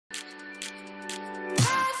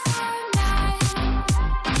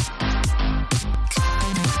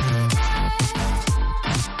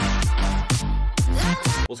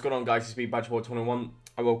What's going on, guys? It's me, Badgerboy21.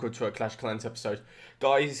 I welcome to a Clash Clans episode.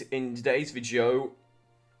 Guys, in today's video,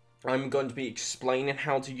 I'm going to be explaining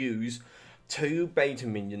how to use 2 beta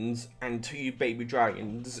minions and 2 baby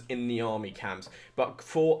dragons in the army camps. But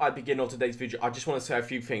before I begin on today's video, I just want to say a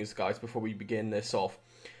few things, guys, before we begin this off.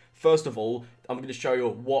 First of all, I'm going to show you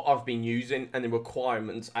what I've been using and the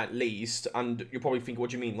requirements at least, and you'll probably think,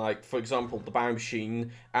 what do you mean? Like, for example, the battle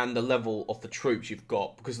machine and the level of the troops you've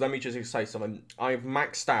got. Because let me just say something. I've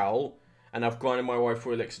maxed out, and I've grinded my way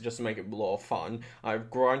through Elixir just to make it a lot of fun. I've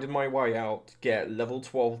grinded my way out to get level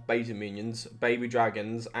 12 beta minions, baby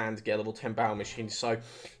dragons, and get level 10 battle machines. So,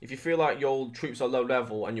 if you feel like your troops are low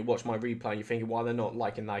level and you watch my replay and you're thinking, why they're not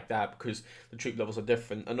liking like that, because the troop levels are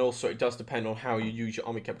different. And also, it does depend on how you use your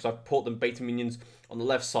army cap, because I've put them beta minions on the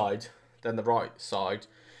left side, then the right side.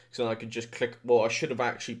 So I could just click, well, I should have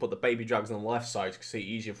actually put the baby dragons on the left side, because it's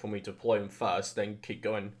easier for me to deploy them first, then keep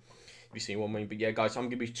going. If you see what I mean. But yeah, guys, I'm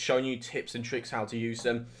going to be showing you tips and tricks how to use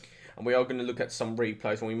them. And we are going to look at some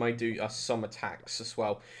replays, and we may do some attacks as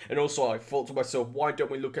well. And also, I thought to myself, why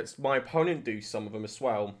don't we look at my opponent do some of them as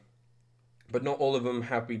well? But not all of them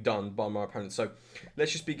have been done by my opponent. So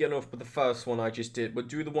let's just begin off with the first one I just did. We'll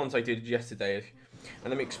do the ones I did yesterday. And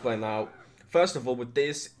let me explain that. First of all, with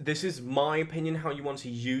this is my opinion how you want to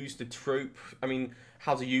use the troop. I mean,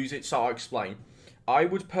 how to use it, so I'll explain. I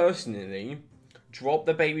would personally drop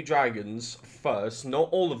the baby dragons first, not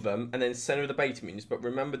all of them, and then center the beta minions. But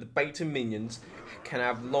remember, the beta minions can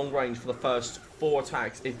have long range for the first 4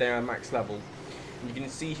 attacks if they are max level. And you can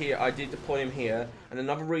see here, I did deploy them here. And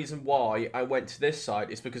another reason why I went to this side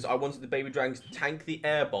is because I wanted the baby dragons to tank the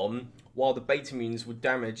air bomb while the beta minions would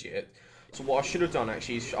damage it. So what I should have done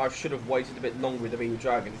actually is I should have waited a bit longer with the baby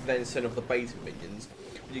dragons, then sent off the beta minions.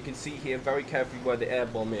 But you can see here very carefully where the air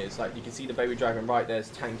bomb is. Like, you can see the baby dragon right there is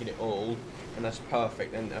tanking it all, and that's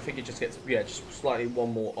perfect. And I think it just gets, yeah, just slightly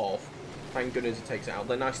one more off. Thank goodness it takes it out.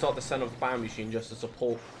 Then I start to send off the battle machine just to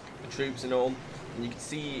support the troops and all. And you can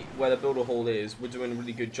see where the builder hall is. We're doing a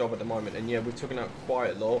really good job at the moment. And yeah, we're taking out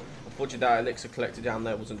quite a lot. Unfortunately, that elixir collector down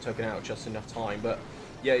there wasn't taken out just enough time. But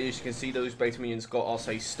yeah, as you can see, those beta minions got us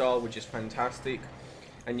a star, which is fantastic.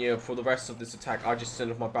 And yeah, for the rest of this attack, I just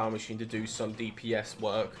sent off my battle machine to do some DPS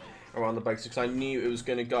work around the base, because I knew it was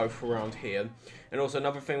going to go for around here. And also,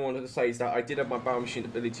 another thing I wanted to say is that I did have my battle machine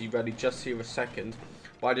ability ready just here a second,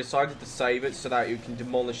 but I decided to save it so that you can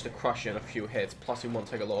demolish the crusher in a few hits, plus it won't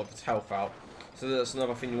take a lot of its health out. So that's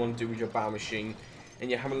another thing you want to do with your battle machine.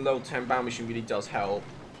 And yeah, having a level 10 battle machine really does help.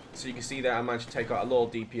 So you can see that I managed to take out a lot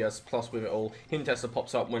of DPS, plus with it all, hint tester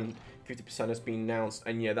pops up when 50% has been announced,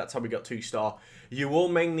 and yeah, that's how we got 2-star. You will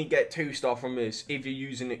mainly get 2-star from this if you're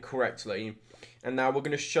using it correctly. And now we're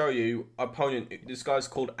going to show you opponent. This guy's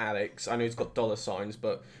called Alex. I know he's got dollar signs,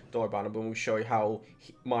 but don't worry about it. But we'll show you how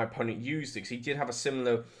my opponent used it. He did have a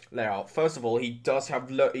similar layout. First of all, he does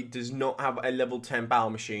not have a level 10 battle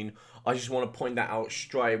machine. I just want to point that out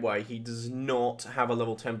straight away. He does not have a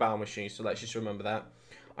level 10 battle machine, so let's just remember that.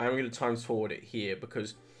 I am going to times forward it here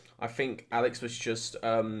because I think Alex was just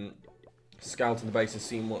scouting the base and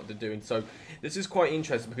seeing what they're doing. So this is quite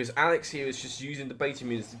interesting because Alex here is just using the beta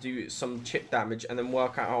minions to do some chip damage and then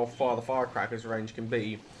work out how far the firecrackers range can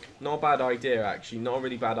be. Not a bad idea, actually. Not a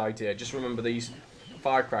really bad idea. Just remember, these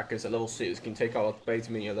firecrackers at level 6 can take out a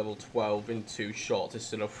beta minion at level 12 in 2 shots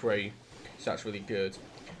instead of 3. So that's really good.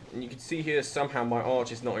 And you can see here somehow my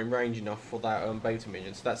arch is not in range enough for that beta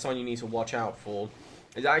minion. So that's something you need to watch out for.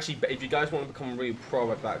 It's actually, if you guys want to become really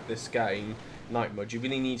pro at this game, night mode, you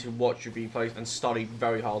really need to watch your replays and study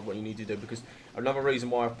very hard what you need to do, because another reason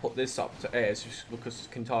why I've put this up to air is just because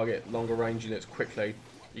it can target longer range units quickly.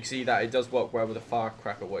 You can see that it does work well with the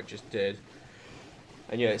firecracker, what it just did.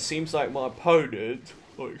 And yeah, it seems like my opponent,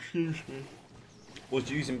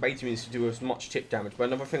 was using beta minions to do as much chip damage. But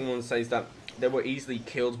another thing I want to say is that they were easily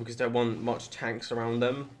killed because there weren't much tanks around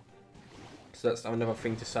them. So that's another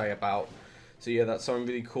thing to say about. So yeah, that's something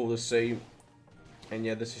really cool to see. And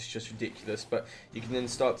yeah, this is just ridiculous. But you can then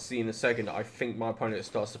start to see in a second, I think my opponent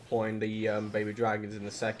starts deploying the baby dragons in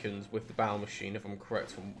the seconds with the battle machine, if I'm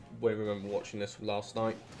correct from when I remember watching this from last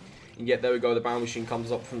night. And yet, there we go, the battle machine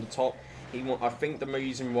comes up from the top. I think the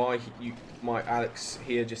reason why my Alex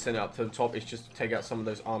here just sent it up to the top is just to take out some of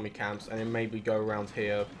those army camps and then maybe go around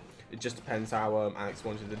here. It just depends how Alex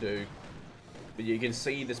wanted to do. But you can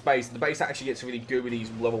see this base. The base actually gets really good with these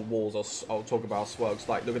level walls. I'll talk about slugs.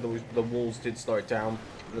 Like, look at the walls did slow it down,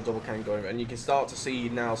 and the double cannon going. And you can start to see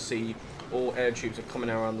all air troops are coming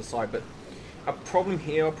around the side. But a problem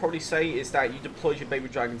here, I'll probably say, is that you deployed your baby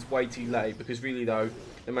dragons way too late. Because really though,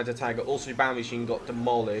 the Meta Tiger, also your battle machine got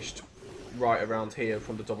demolished right around here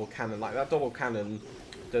from the double cannon. Like, that double cannon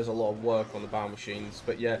there's a lot of work on the battle machines.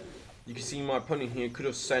 But yeah, you can see my opponent here could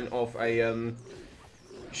have sent off a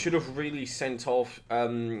should have really sent off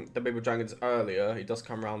the Baby Dragons earlier. It does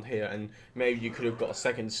come around here, and maybe you could have got a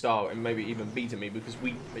second star and maybe even beaten me, because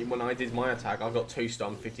when I did my attack, I got 2-star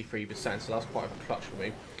and 53%, so that's quite a clutch for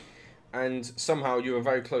me. And somehow you were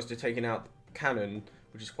very close to taking out the cannon,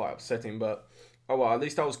 which is quite upsetting, but oh well, at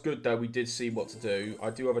least that was good though. We did see what to do. I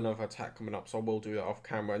do have another attack coming up, so I will do that off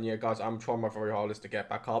camera. And yeah, guys, I'm trying my very hardest to get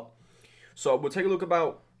back up. So we'll take a look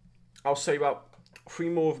about, I'll say about 3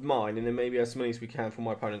 more of mine, and then maybe as many as we can for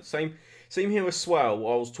my opponent. Same here as well,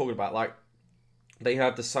 what I was talking about. Like, they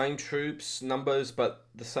have the same troops numbers, but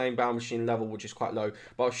the same battle machine level, which is quite low.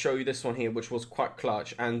 But I'll show you this one here, which was quite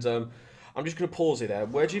clutch. And I'm just going to pause it there.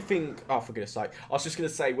 Where do you think... Oh, for goodness sake. I was just going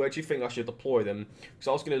to say, where do you think I should deploy them? Because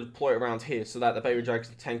I was going to deploy it around here so that the Baby Dragons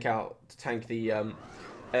can tank the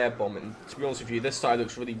air bomb. And to be honest with you, this side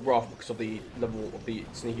looks really rough because of the level of the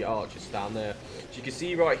sneaky archers down there. So you can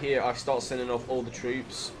see right here, I start sending off all the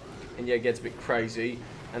troops. And yeah, it gets a bit crazy.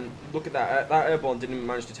 And look at that. That air bomb didn't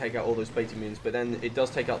manage to take out all those beta minions. But then it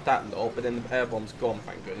does take out that lot. But then the air bomb's gone,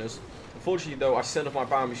 thank goodness. Unfortunately, though, I sent off my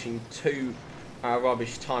battle machine to...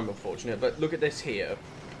 rubbish time, unfortunate. But look at this here.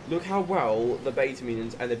 Look how well the beta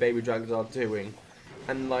minions and the Baby Dragons are doing.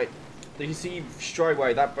 And like, you can see straight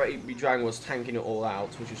away that Baby Dragon was tanking it all out,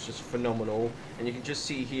 which was just phenomenal. And you can just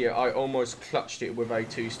see here, I almost clutched it with a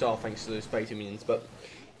 2-star thanks to those beta minions. But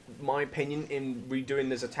my opinion in redoing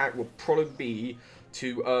this attack would probably be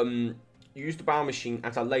to use the battle machine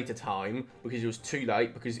at a later time, because it was too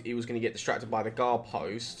late, because it was going to get distracted by the guard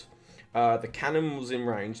post. The cannon was in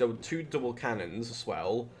range. There were 2 double cannons as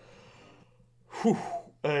well. Whew.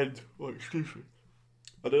 And, oh, excuse me.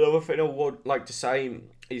 And another thing I would like to say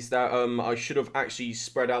is that I should have actually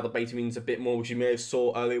spread out the beta minions a bit more, which you may have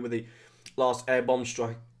saw earlier with the last air bomb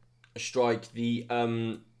strike. It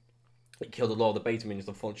killed a lot of the beta minions,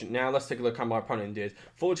 unfortunately. Now let's take a look at how my opponent did.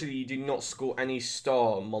 Fortunately, you did not score any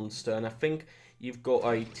star monster, and I think you've got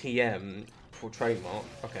a TM for trademark.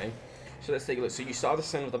 Okay. So let's take a look. So you started the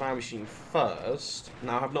send of the battle machine first.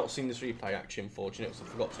 Now I have not seen this replay actually, unfortunately, because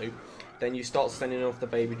I forgot to. Then you start sending off the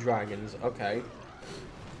Baby Dragons. Okay.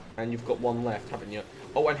 And you've got 1 left, haven't you?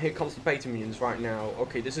 Oh, and here comes the beta minions right now.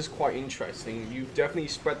 Okay, this is quite interesting. You've definitely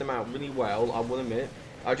spread them out really well, I will admit.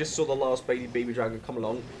 I just saw the last Baby Dragon come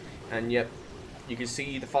along. And yep, you can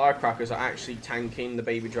see the firecrackers are actually tanking the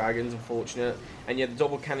Baby Dragons, unfortunate. And yeah, the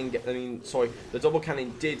double cannon the double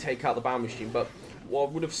cannon did take out the battle machine, but what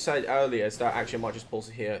I would have said earlier is that, actually I might just pause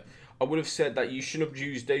it here. I would have said that you shouldn't have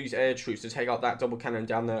used these air troops to take out that double cannon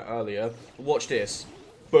down there earlier. Watch this.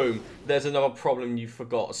 Boom. There's another problem you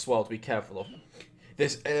forgot as well to be careful of.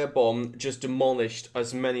 This air bomb just demolished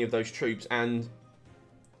as many of those troops, and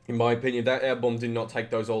in my opinion, that air bomb did not take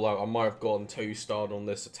those all out. I might have gone 2-starred on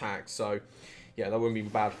this attack, so yeah, that wouldn't be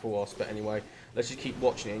bad for us. But anyway, let's just keep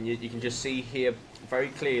watching it, and you can just see here very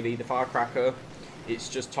clearly the firecracker. It's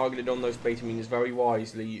just targeted on those beta minions very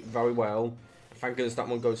wisely, very well. Thank goodness that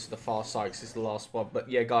one goes to the far side, because it's the last one. But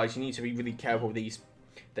yeah, guys, you need to be really careful with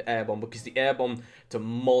the air bomb, because the air bomb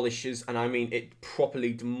demolishes, and I mean it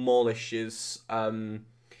properly demolishes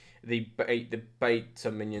the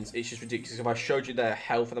beta minions. It's just ridiculous. If I showed you their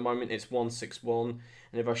health at the moment, it's 161,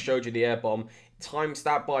 and if I showed you the air bomb, times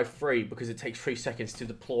that by 3, because it takes 3 seconds to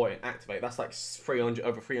deploy and activate. That's like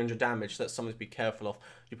over 300 damage. That's something to be careful of.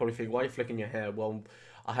 You probably think, why are you flicking your hair? Well,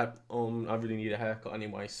 I really need a haircut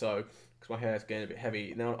anyway, so because my hair is getting a bit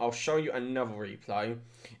heavy. Now I'll show you another replay,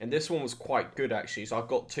 and this one was quite good actually. So I've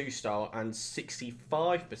got 2-star and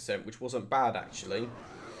 65%, which wasn't bad actually.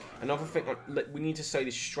 Another thing, we need to say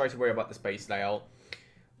this straight away about this base layout.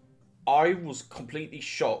 I was completely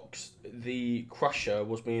shocked the Crusher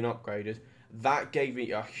was being upgraded. That gave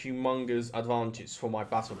me a humongous advantage for my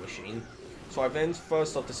battle machine. So I then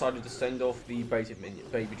first off decided to send off the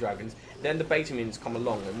Baby Dragons. Then the beta minions come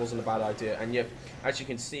along. It wasn't a bad idea. And yet, as you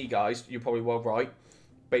can see, guys, you're probably well right.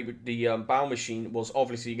 The battle machine was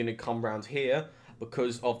obviously going to come around here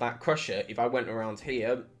because of that Crusher. If I went around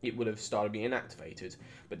here, it would have started being activated.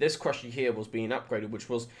 But this Crusher here was being upgraded, which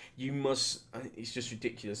was, it's just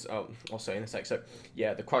ridiculous. I'll say in a sec. So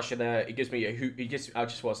yeah, the Crusher there, it gives me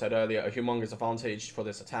just what I said earlier, a humongous advantage for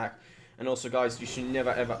this attack. And also, guys, you should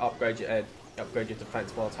never ever upgrade your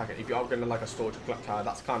defense while attacking. If you're upgrading like a storage or clock tower,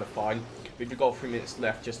 that's kind of fine. But if you've got 3 minutes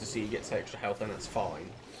left just to see you get extra health, then that's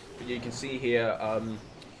fine. But you can see here,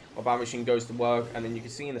 my battle machine goes to work, and then you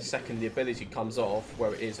can see in a second the ability comes off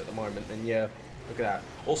where it is at the moment. And yeah, look at that.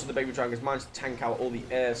 Also, the Baby Dragons managed to tank out all the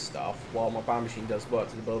air stuff while my battle machine does work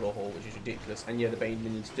to the builder hall, which is ridiculous. And yeah, the Baby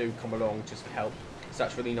minions do come along just to help. So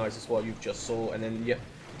that's really nice as well. You've just saw, and then yeah,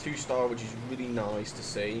 2-star, which is really nice to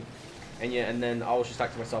see. And yeah, and then I was just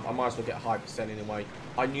like to myself, I might as well get a high percent anyway.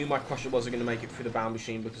 I knew my Crusher wasn't going to make it through the Battle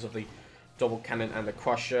Machine because of the double cannon and the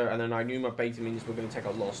Crusher, and then I knew my Beta Minions were going to take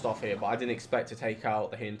out a lot of stuff here, but I didn't expect to take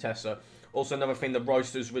out the Hidden Tessa. Also, another thing, the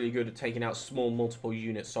Roaster is really good at taking out small multiple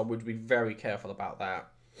units, so I would be very careful about that.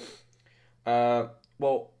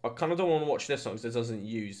 Well, I kind of don't want to watch this one because it doesn't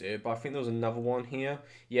use it, but I think there was another one here.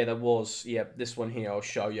 Yeah, there was. Yeah, this one here, I'll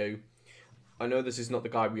show you. I know this is not the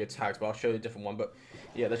guy we attacked, but I'll show you a different one. But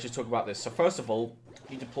yeah, let's just talk about this. So first of all,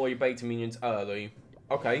 you deploy your Beta Minions early.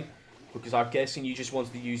 Okay, because I'm guessing you just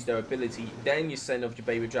wanted to use their ability. Then you send off your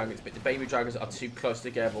Baby Dragons, but the Baby Dragons are too close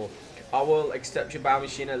together. I will accept your Battle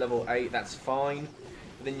Machine at level 8, that's fine.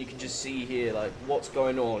 But then you can just see here, like, what's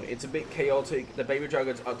going on. It's a bit chaotic. The Baby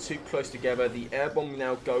Dragons are too close together. The air bomb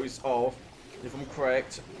now goes off. If I'm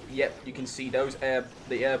correct, yep, you can see the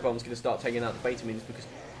air bomb's going to start taking out the Beta Minions because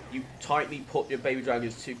you tightly put your Baby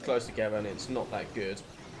Dragons too close together and it's not that good.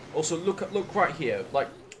 Also, look right here. Like,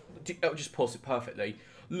 I'll just pause it perfectly.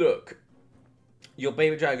 Look, your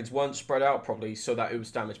Baby Dragons weren't spread out properly so that it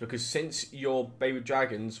was damaged, because since your Baby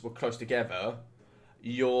Dragons were close together,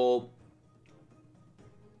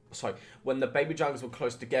 when the Baby Dragons were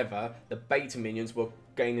close together, the Beta Minions were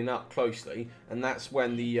gaining up closely, and that's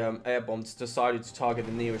when the air bombs decided to target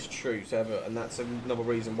the nearest troops ever, and that's another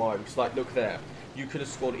reason why. Because, like, look there, you could have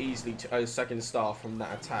scored easily to a second star from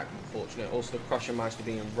that attack, unfortunately. Also, the Crusher managed to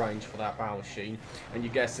be in range for that Battle Machine, and you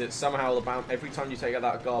guessed it, somehow every time you take out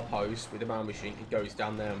that guard post with the Battle Machine, it goes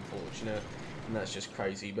down there, unfortunately, and that's just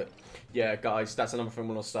crazy. But yeah, guys, that's another thing I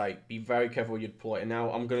want to say. Be very careful when you deploy it. And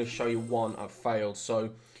now I'm going to show you one I've failed, so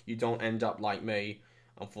you don't end up like me,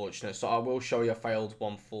 unfortunate. So I will show you a failed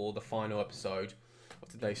one for the final episode of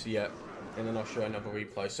today. So yeah, and then I'll show you another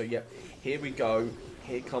replay. So yeah, here we go.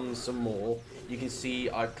 Here comes some more. You can see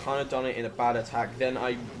I've kind of done it in a bad attack. Then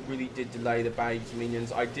I really did delay the Beta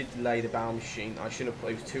Minions. I did delay the Battle Machine. I should have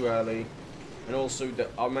played it too early. And also,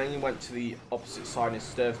 I mainly went to the opposite side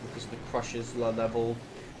instead because the Crusher's low level.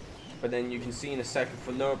 But then you can see in a second,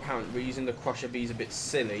 for no apparent reason, the Crusher B is a bit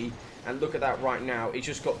silly. And look at that right now, it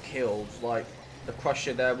just got killed. Like, the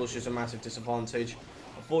Crusher there was just a massive disadvantage.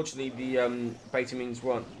 Unfortunately, the Beta Minions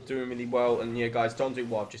weren't doing really well. And yeah, guys, don't do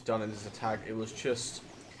what I've just done in this attack. It was just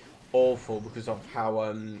awful because of how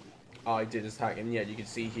I did attack. And yeah, you can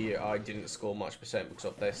see here, I didn't score much percent because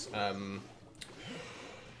of this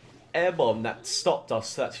air bomb that stopped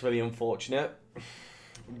us. That's really unfortunate.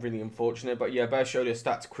 Really unfortunate. But yeah, better show you the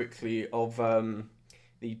stats quickly of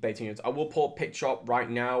the Beta Minions. I will put a picture up right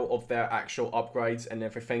now of their actual upgrades and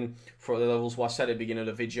everything for the levels. What I said at the beginning of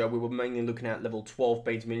the video, we were mainly looking at level 12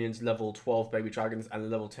 Beta Minions, level 12 Baby Dragons, and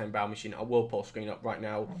level 10 Battle Machine. I will put a screen up right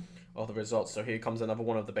now of the results. So here comes another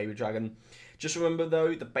one of the Baby Dragon. Just remember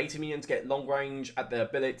though, the Beta Minions get long range at their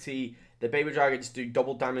ability. The Baby Dragons do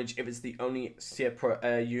double damage if it's the only separate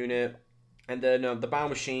air unit. And then the Battle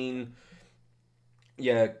Machine,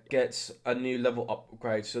 yeah, gets a new level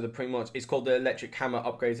upgrade. So pretty much, it's called the Electric Hammer,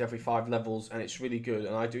 upgrades every 5 levels, and it's really good.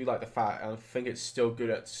 And I do like the fact, and I think it's still good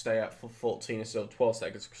at to stay at for 14 instead of 12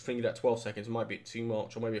 seconds. Because thinking that 12 seconds might be too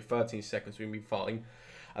much, or maybe 13 seconds would be fine.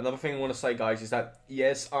 Another thing I want to say, guys, is that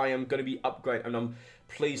yes, I am going to be upgraded, and I'm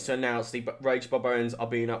pleased to announce the Rage Barbarians are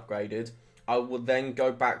being upgraded. I will then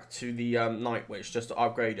go back to the Night Witch just to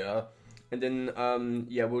upgrade her, and then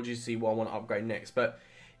yeah, we'll just see what I want to upgrade next. But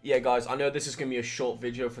yeah, guys, I know this is going to be a short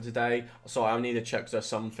video for today, so I need to check if there's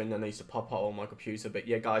something that needs to pop up on my computer. But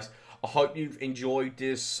yeah, guys, I hope you've enjoyed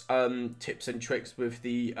this tips and tricks with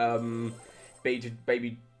the the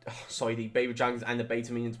Baby Dragons and the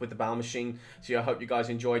Beta Minions with the Battle Machine. So yeah, I hope you guys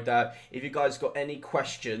enjoyed that. If you guys got any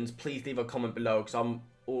questions, please leave a comment below, because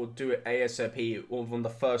or do it ASAP or on the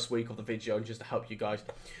first week of the video, just to help you guys.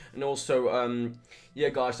 And also, yeah,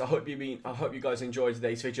 guys, I hope you guys enjoyed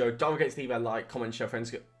today's video. Don't forget to leave a like, comment, share,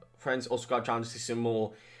 friends, or subscribe channel to see some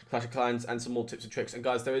more Clash of Clans and some more tips and tricks. And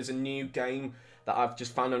guys, there is a new game that I've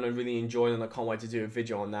just found and I really enjoyed, and I can't wait to do a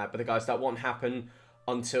video on that. But guys, that won't happen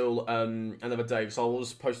until another day, so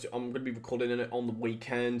I'm going to be recording it on the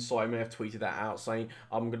weekend, so I may have tweeted that out saying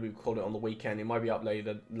I'm going to be recording it on the weekend. It might be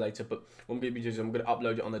uploaded later, but what I'm going to be doing is I'm going to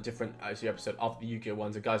upload it on a different episode after the Yu-Gi-Oh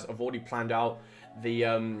ones. And guys, I've already planned out the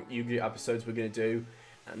Yu-Gi-Oh episodes we're going to do,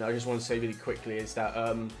 and I just want to say really quickly is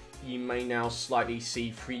that you may now slightly see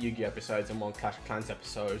 3 Yu-Gi-Oh episodes and 1 Clash of Clans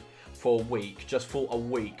episode for a week,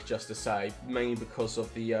 just to say, mainly because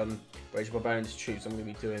of the Rage Barbarians troops I'm going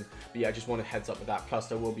to be doing. But yeah, I just want a heads up with that. Plus,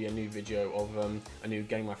 there will be a new video of a new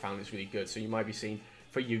game I found that's really good. So you might be seeing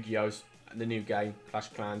 3 Yu-Gi-Ohs, the new game, Clash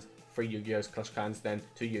of Clans, 3 Yu-Gi-Oh's Clash of Clans, then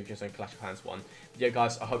 2 Yu-Gi-Oh's and Clash of Clans 1. Yeah,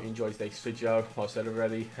 guys, I hope you enjoyed today's video, like I said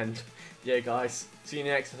already, and yeah, guys, see you in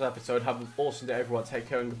the next episode. Have an awesome day, everyone. Take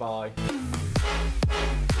care and goodbye.